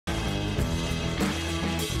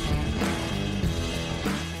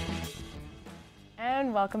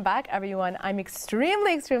and welcome back, everyone. I'm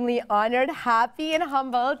extremely honored, happy, and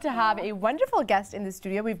humbled to have a wonderful guest in the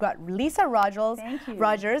studio. We've got Lisa Rogers,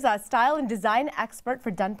 a style and design expert for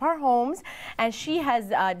Dunpar Homes, and she has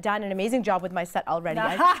done an amazing job with my set already.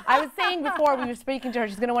 I was saying before we were speaking to her,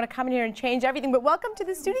 she's going to want to come in here and change everything, but welcome to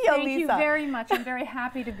the studio, Lisa. Thank you very much. I'm very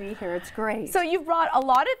happy to be here. It's great. So you've brought a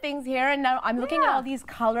lot of things here, and now I'm looking at all these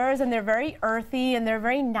colors, and they're very earthy, and they're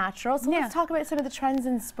very natural. So let's talk about some of the trends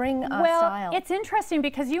in spring style. It's interesting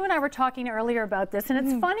because you and I were talking earlier about this, and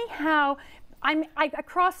it's funny how I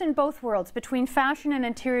cross in both worlds between fashion and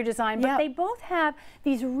interior design, but they both have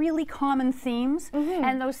these really common themes,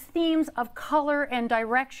 and those themes of color and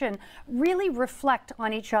direction really reflect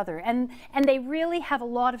on each other, and they really have a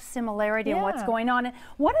lot of similarity in what's going on. And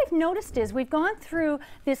what I've noticed is we've gone through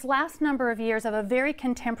this last number of years of a very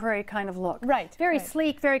contemporary kind of look. Very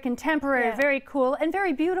sleek, very contemporary, very cool, and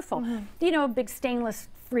very beautiful. You know, big stainless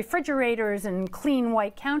refrigerators and clean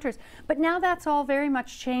white counters, but now that's all very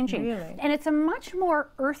much changing, and it's a much more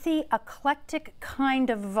earthy, eclectic kind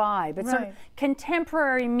of vibe. It's sort of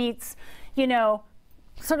contemporary meets, you know,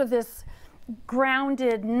 sort of this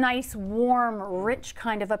grounded, nice, warm, rich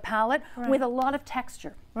kind of a palette with a lot of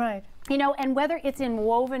texture. You know, and whether it's in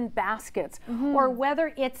woven baskets or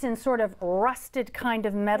whether it's in sort of rusted kind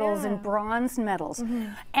of metals and bronze metals,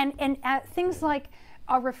 and things like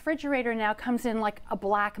a refrigerator now comes in like a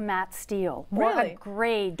black matte steel or a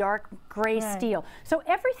gray, dark gray steel. So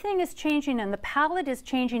everything is changing, and the palette is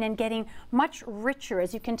changing and getting much richer,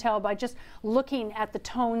 as you can tell by just looking at the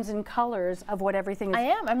tones and colors of what everything is.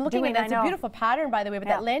 I'm looking at it. It's a beautiful pattern, by the way, but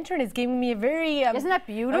that lantern is giving me a very... Isn't that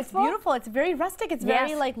beautiful? It's beautiful. It's very rustic. It's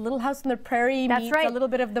very like Little House on the Prairie meets a little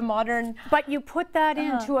bit of the modern... But you put that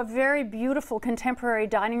into a very beautiful contemporary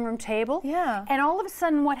dining room table, and all of a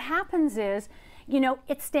sudden what happens is, you know,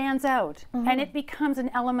 it stands out and it becomes an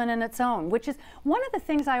element in its own, which is one of the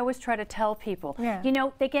things I always try to tell people. You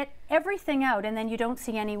know, they get everything out and then you don't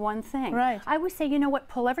see any one thing. I always say, you know what,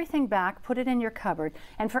 pull everything back, put it in your cupboard,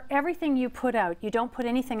 and for everything you put out, you don't put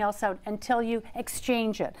anything else out until you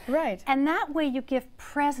exchange it. And that way you give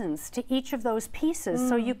presence to each of those pieces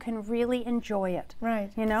so you can really enjoy it.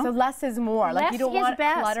 You know? So less is more. Like, you don't want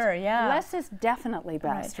clutter. Less is definitely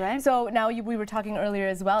best, right? So now we were talking earlier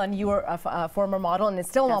as well, and you were a former model and is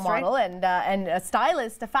still a model and a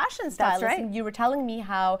stylist, a fashion stylist. And you were telling me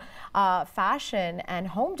how fashion and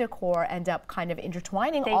home decor end up kind of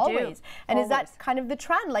intertwining always. And is that kind of the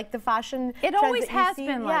trend, like the fashion? It always has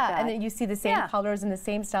been like that. And then you see the same colors and the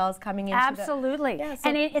same styles coming into Absolutely.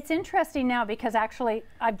 And it's interesting now because actually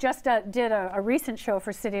I've just did a recent show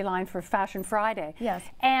for CityLine for Fashion Friday.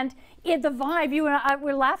 And the vibe, you and I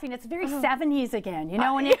were laughing, it's very 70s again, you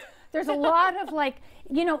know, and there's a lot of like,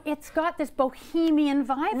 you know, it's got this bohemian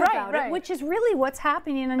vibe about it, which is really what's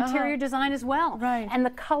happening in interior design as well. And the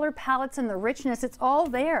color palettes and the richness, it's all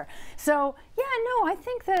there. So, yeah, no, I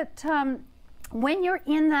think that when you're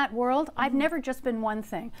in that world, I've never just been one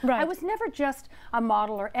thing. I was never just a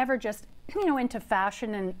model or ever just, you know, into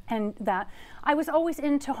fashion and that. I was always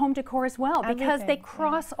into home decor as well because they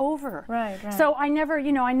cross over. So I never,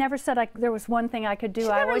 you know, I never said there was one thing I could do.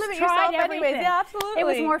 I always tried everything. Absolutely. It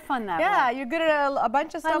was more fun that way. You're good at a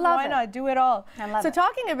bunch of stuff. Why not do it all? So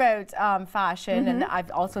talking about fashion, and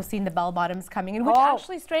I've also seen the bell bottoms coming in, which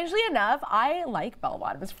actually, strangely enough, I like bell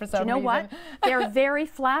bottoms for some reason. You know what? They're very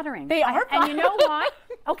flattering. They are flattering. And you know why?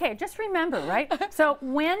 Okay, just remember, right? So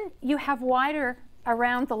when you have wider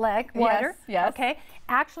around the leg, wider, okay,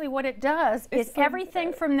 actually what it does is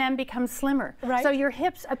everything from them becomes slimmer. So your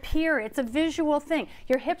hips appear, it's a visual thing,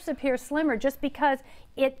 your hips appear slimmer just because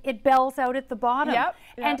it bells out at the bottom.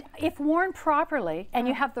 And if worn properly and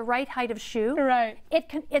you have the right height of shoe,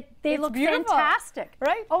 they look fantastic.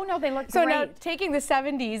 Oh no, they look great. So now, taking the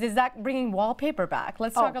 70s, is that bringing wallpaper back?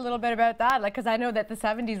 Let's talk a little bit about that, like, because I know that the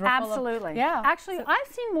 70s were full of, Actually, I've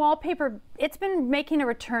seen wallpaper, it's been making a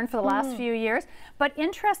return for the last few years, but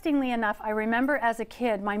interestingly enough, I remember as a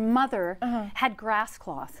kid, my mother had grass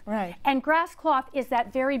cloth. And grass cloth is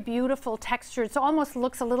that very beautiful texture. It almost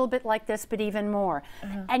looks a little bit like this, but even more.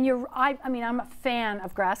 And I mean, I'm a fan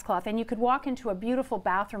of grass cloth, and you could walk into a beautiful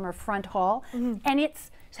bathroom or front hall, and it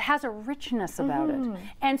has a richness about it.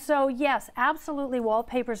 And so, yes, absolutely,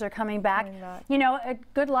 wallpapers are coming back. You know,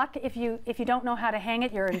 good luck if you don't know how to hang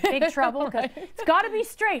it. You're in big trouble because it's got to be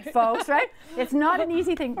straight, folks, right? It's not an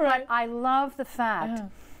easy thing. But I love the fact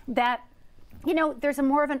that, you know, there's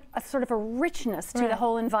more of a sort of a richness to the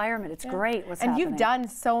whole environment. It's great what's happening. And you've done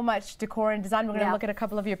so much decor and design. We're going to look at a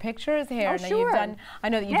couple of your pictures here. Oh, sure. You've done, I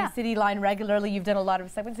know that you do CityLine regularly. You've done a lot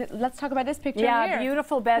of segments. Let's talk about this picture here.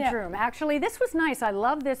 Beautiful bedroom. Actually, this was nice. I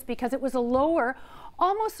love this because it was a lower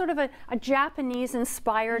almost sort of a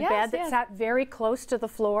Japanese-inspired bed that sat very close to the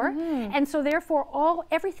floor. And so therefore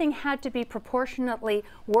everything had to be proportionately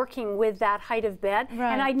working with that height of bed.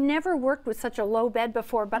 And I'd never worked with such a low bed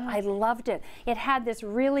before, but I loved it. It had this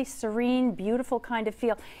really serene, beautiful kind of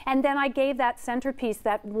feel. And then I gave that centerpiece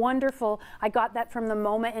that wonderful, I got that from the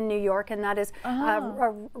MoMA in New York, and that is a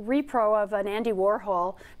repro of an Andy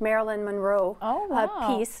Warhol, Marilyn Monroe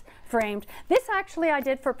piece framed. This actually I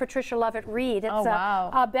did for Patricia Lovett-Reed. It's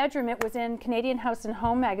a bedroom. It was in Canadian House and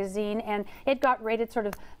Home magazine, and it got rated sort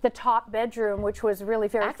of the top bedroom, which was really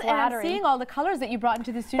very flattering. And I'm seeing all the colors that you brought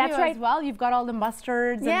into the studio as well. You've got all the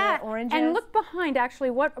mustards and the oranges. And look behind, actually,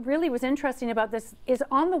 what really was interesting about this is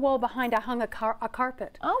on the wall behind I hung a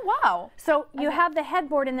carpet. Oh, wow. So you have the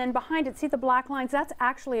headboard, and then behind it, see the black lines? That's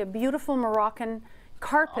actually a beautiful Moroccan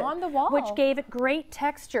carpet on the wall, which gave it great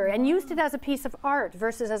texture and used it as a piece of art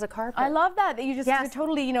versus as a carpet. I love that you just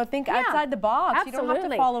totally, you know, think outside the box. Absolutely. You don't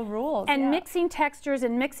have to follow rules. And mixing textures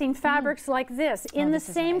and mixing fabrics like this in the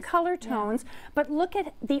same color tones, but look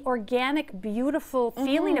at the organic, beautiful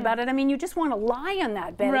feeling about it. I mean, you just want to lie on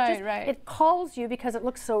that bed. It calls you because it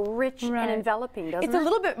looks so rich and enveloping, doesn't it? It's a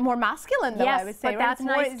little bit more masculine, though, I would say. But that's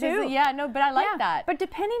nice too. Yeah, no, but I like that. But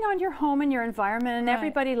depending on your home and your environment, and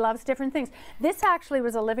everybody loves different things. This actually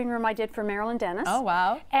was a living room I did for Marilyn Dennis. Oh,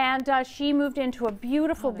 wow. And she moved into a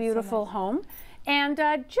beautiful, beautiful home. And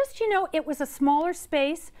just, you know, it was a smaller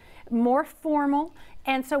space, more formal.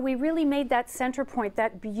 And so we really made that center point,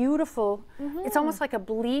 that beautiful, it's almost like a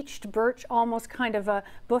bleached birch, almost kind of a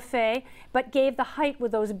buffet, but gave the height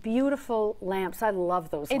with those beautiful lamps. I love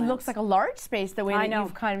those lamps. It looks like a large space the way that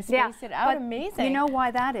you've kind of spaced it out. But amazing. You know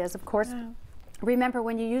why that is, of course. Remember,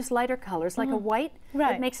 when you use lighter colors, like a white,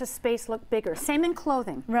 it makes a space look bigger. Same in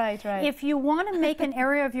clothing. If you want to make an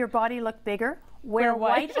area of your body look bigger, wear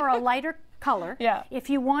white or a lighter color. If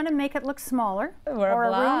you want to make it look smaller, or a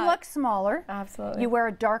room look smaller, you wear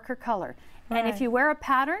a darker color. And if you wear a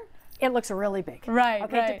pattern, it looks really big.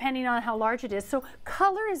 Depending on how large it is. So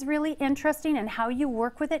color is really interesting, and how you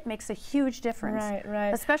work with it makes a huge difference.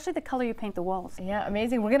 Especially the color you paint the walls. Yeah,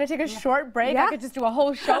 amazing. We're going to take a short break. I could just do a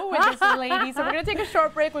whole show with this lady. So we're going to take a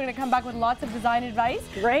short break. We're going to come back with lots of design advice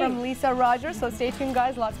from Lisa Rogers. So stay tuned,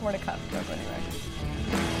 guys. Lots more to come. Don't go anywhere.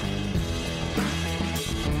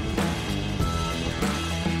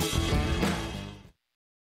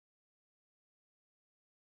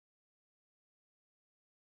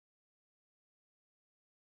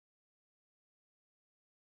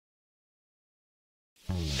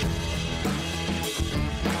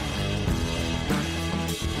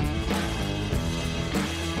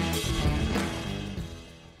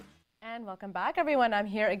 And welcome back, everyone. I'm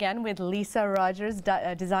here again with Lisa Rogers,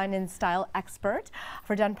 design and style expert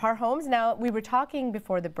for Dunpar Homes. Now, we were talking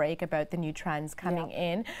before the break about the new trends coming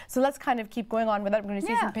in. So let's kind of keep going on with that. We're going to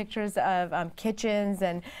see some pictures of kitchens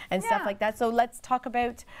and stuff like that. So let's talk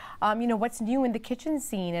about, you know, what's new in the kitchen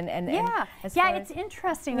scene. It's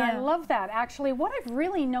interesting. I love that. Actually, what I've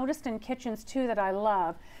really noticed in kitchens, too, that I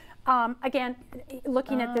love, again,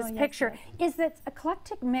 looking at this picture, is that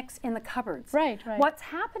eclectic mix in the cupboards. What's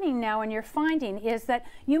happening now, and you're finding, is that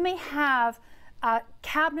you may have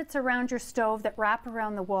cabinets around your stove that wrap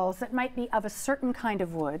around the walls that might be of a certain kind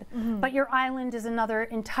of wood, but your island is another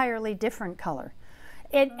entirely different color.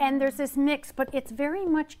 And there's this mix, but it's very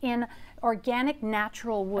much in organic,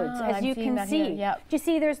 natural woods, as you can see. Do you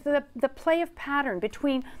see there's the play of pattern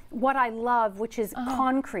between what I love, which is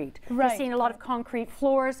concrete. You're seeing a lot of concrete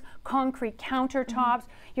floors, concrete countertops.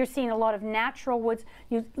 You're seeing a lot of natural woods.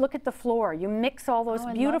 You look at the floor. You mix all those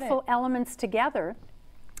beautiful elements together.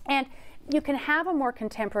 And you can have a more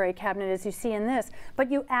contemporary cabinet, as you see in this,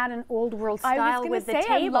 but you add an old world style with the table.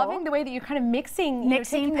 I'm loving the way that you're kind of mixing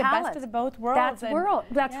taking the best of the both worlds.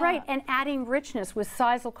 That's right, and adding richness with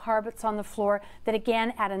sisal carpets on the floor that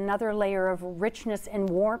again add another layer of richness and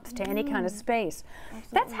warmth to any kind of space.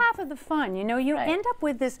 That's half of the fun, you know. You end up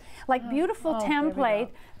with this like beautiful template.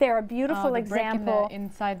 They're a beautiful example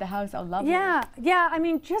inside the house. Oh, lovely. Yeah. I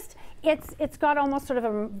mean, just it's got almost sort of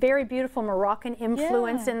a very beautiful Moroccan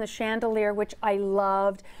influence in the chandelier, which I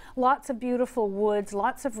loved. Lots of beautiful woods,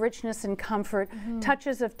 lots of richness and comfort,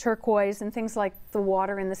 touches of turquoise and things like the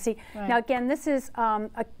water in the sea. Now again, this is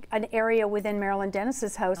an area within Marilyn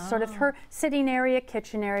Dennis's house, sort of her sitting area,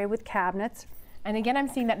 kitchen area with cabinets. And again, I'm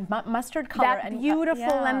seeing that mustard color. That beautiful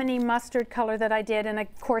lemony mustard color that I did. And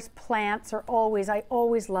of course, plants are always, I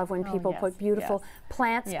always love when people put beautiful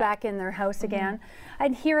plants back in their house again.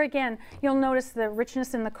 And here again, you'll notice the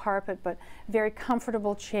richness in the carpet, but very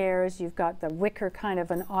comfortable chairs. You've got the wicker kind of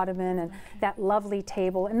an ottoman and that lovely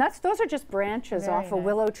table. And those are just branches off a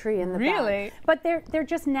willow tree in the back. But they're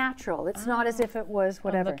just natural. It's not as if it was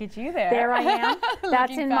whatever. Oh, look at you there. There I am.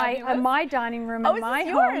 That's in my dining room in my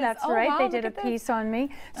home. That's right. Wow, they did a piece on me.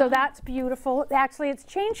 So that's beautiful. Actually, it's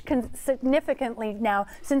changed significantly now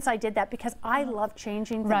since I did that because I love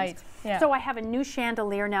changing things. So I have a new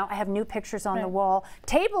chandelier now. I have new pictures on the wall.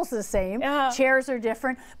 Table's the same. Chairs are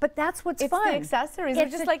different. But that's what's fun. It's the accessories.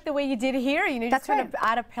 It's just like the way you did here. You know, just kind of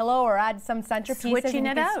add a pillow or add some centerpieces. Switching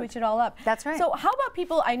it out. Switch it all up. That's right. So how about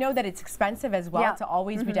people, I know that it's expensive as well to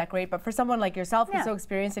always redecorate, but for someone like yourself who's so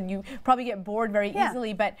experienced and you probably get bored very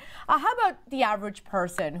easily, but how about the average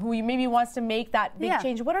person who maybe wants to make that big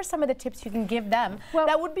change? What are some of the tips you can give them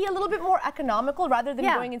that would be a little bit more economical rather than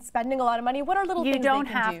going and spending a lot of money? What are little things they can do? You don't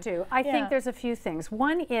have to. I think there's a few things.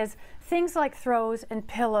 One is things like throws and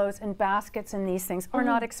pillows and baskets and these things are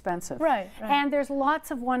not expensive. And there's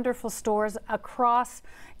lots of wonderful stores across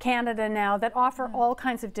Canada now that offer all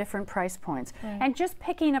kinds of different price points. And just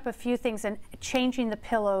picking up a few things and changing the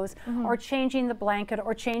pillows or changing the blanket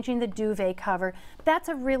or changing the duvet cover, that's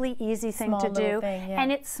a really easy thing to do.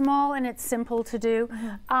 And it's small and it's simple to do.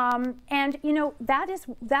 And you know,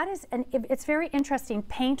 it's very interesting.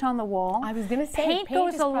 Paint on the wall. I was going to say paint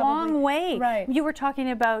goes a long way. You were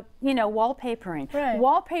talking about, you know, wallpapering.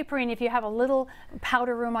 Wallpapering, if you have a little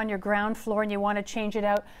powder room on your ground floor and you want to change it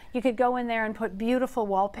out, you could go in there and put beautiful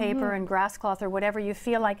wallpaper and grass cloth or whatever you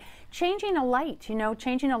feel like. Changing a light, you know,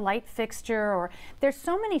 changing a light fixture, or there's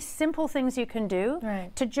so many simple things you can do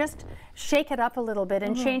to just shake it up a little bit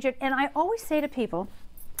and change it. And I always say to people,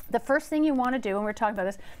 the first thing you want to do, and we're talking about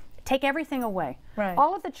this, take everything away.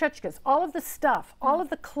 All of the tchotchkes, all of the stuff, all of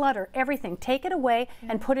the clutter, everything. Take it away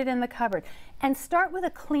and put it in the cupboard. And start with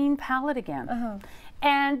a clean palette again.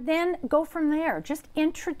 And then go from there. Just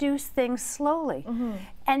introduce things slowly.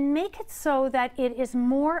 And make it so that it is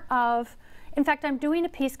more of, in fact, I'm doing a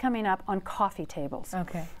piece coming up on coffee tables.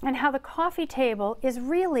 And how the coffee table is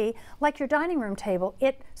really like your dining room table.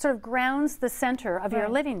 It sort of grounds the center of your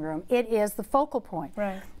living room. It is the focal point.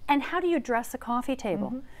 And how do you dress a coffee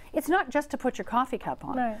table? It's not just to put your coffee cup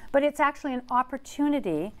on, but it's actually an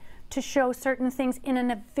opportunity to show certain things in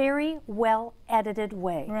a very well edited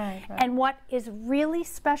way. And what is really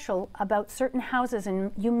special about certain houses,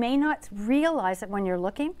 and you may not realize it when you're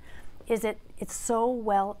looking, is it's so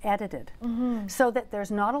well edited so that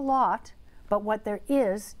there's not a lot, but what there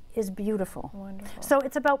is beautiful. So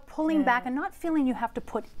it's about pulling back and not feeling you have to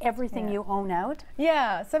put everything you own out.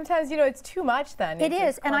 Sometimes, you know, it's too much then. It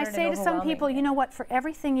is, and I say to some people, you know what, for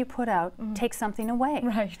everything you put out, take something away.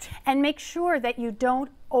 And make sure that you don't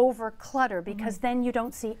over clutter, because then you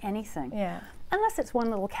don't see anything. Unless it's one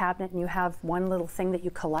little cabinet and you have one little thing that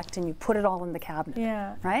you collect and you put it all in the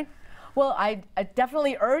cabinet. Right? Well, I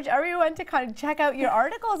definitely urge everyone to kind of check out your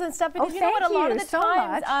articles and stuff, because you know what, a lot of the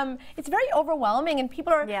times it's very overwhelming and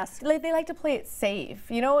people are they like to play it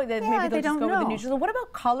safe. You know, maybe they'll just go with the neutral. What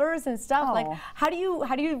about colors and stuff? Like how do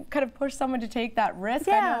you kind of push someone to take that risk?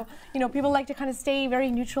 I know, you know, people like to kind of stay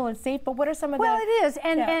very neutral and safe, but what are some of the it is,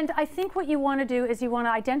 and I think what you want to do is you want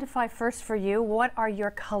to identify first for you, what are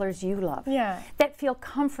your colors you love that feel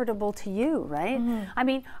comfortable to you, right? I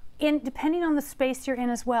mean, depending on the space you're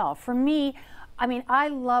in as well. For me, I mean, I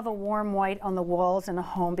love a warm white on the walls in a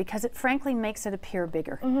home because it frankly makes it appear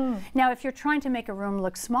bigger. Now, if you're trying to make a room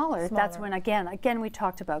look smaller, that's when, again, we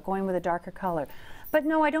talked about going with a darker color. But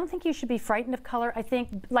no, I don't think you should be frightened of color. I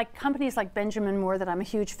think like companies like Benjamin Moore, that I'm a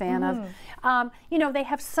huge fan of, you know, they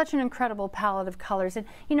have such an incredible palette of colors, and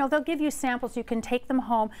you know, they'll give you samples, you can take them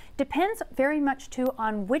home. Depends very much too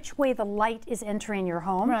on which way the light is entering your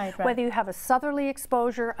home, whether you have a southerly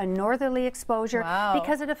exposure, a northerly exposure,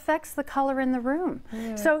 because it affects the color in the room.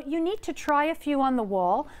 So you need to try a few on the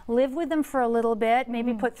wall, live with them for a little bit,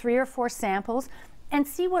 maybe put 3 or 4 samples, and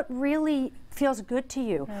see what really feels good to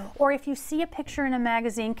you. Or if you see a picture in a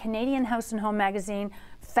magazine, Canadian House and Home magazine,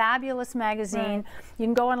 fabulous magazine, you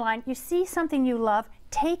can go online, you see something you love,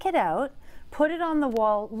 take it out, put it on the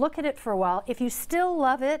wall, look at it for a while. If you still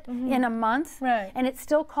love it in a month and it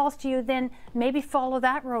still calls to you, then maybe follow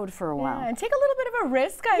that road for a while. And take a little bit of a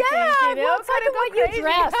risk, I think. Yeah, well, it's like what you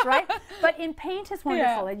dress, right? But in paint is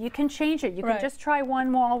wonderful. Yeah. You can change it. You can just try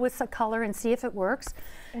one wall with a color and see if it works.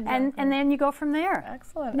 Exactly. And then you go from there.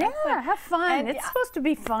 Excellent. Yeah, excellent. have fun. And it's supposed to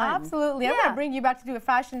be fun. Absolutely. Yeah. I'm going to bring you back to do a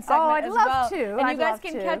fashion segment I'd as love well. to. And you guys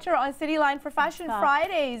can catch her on CityLine for Fashion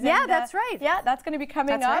Fridays. Yeah, and, that's right. Yeah, that's going to be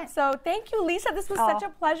coming up. So thank you, Lisa. This was such a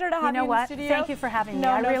pleasure to have you in the studio. Thank you for having me.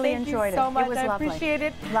 I really enjoyed it. Thank you so much. It was I lovely. appreciate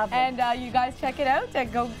it. Lovely. And you guys check it out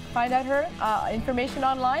and go find out her information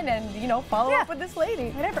online and, you know, follow up with this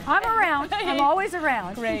lady. Whatever. I'm around. I'm always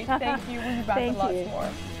around. Great. Thank you. We'll be back with lots more.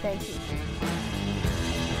 Thank you.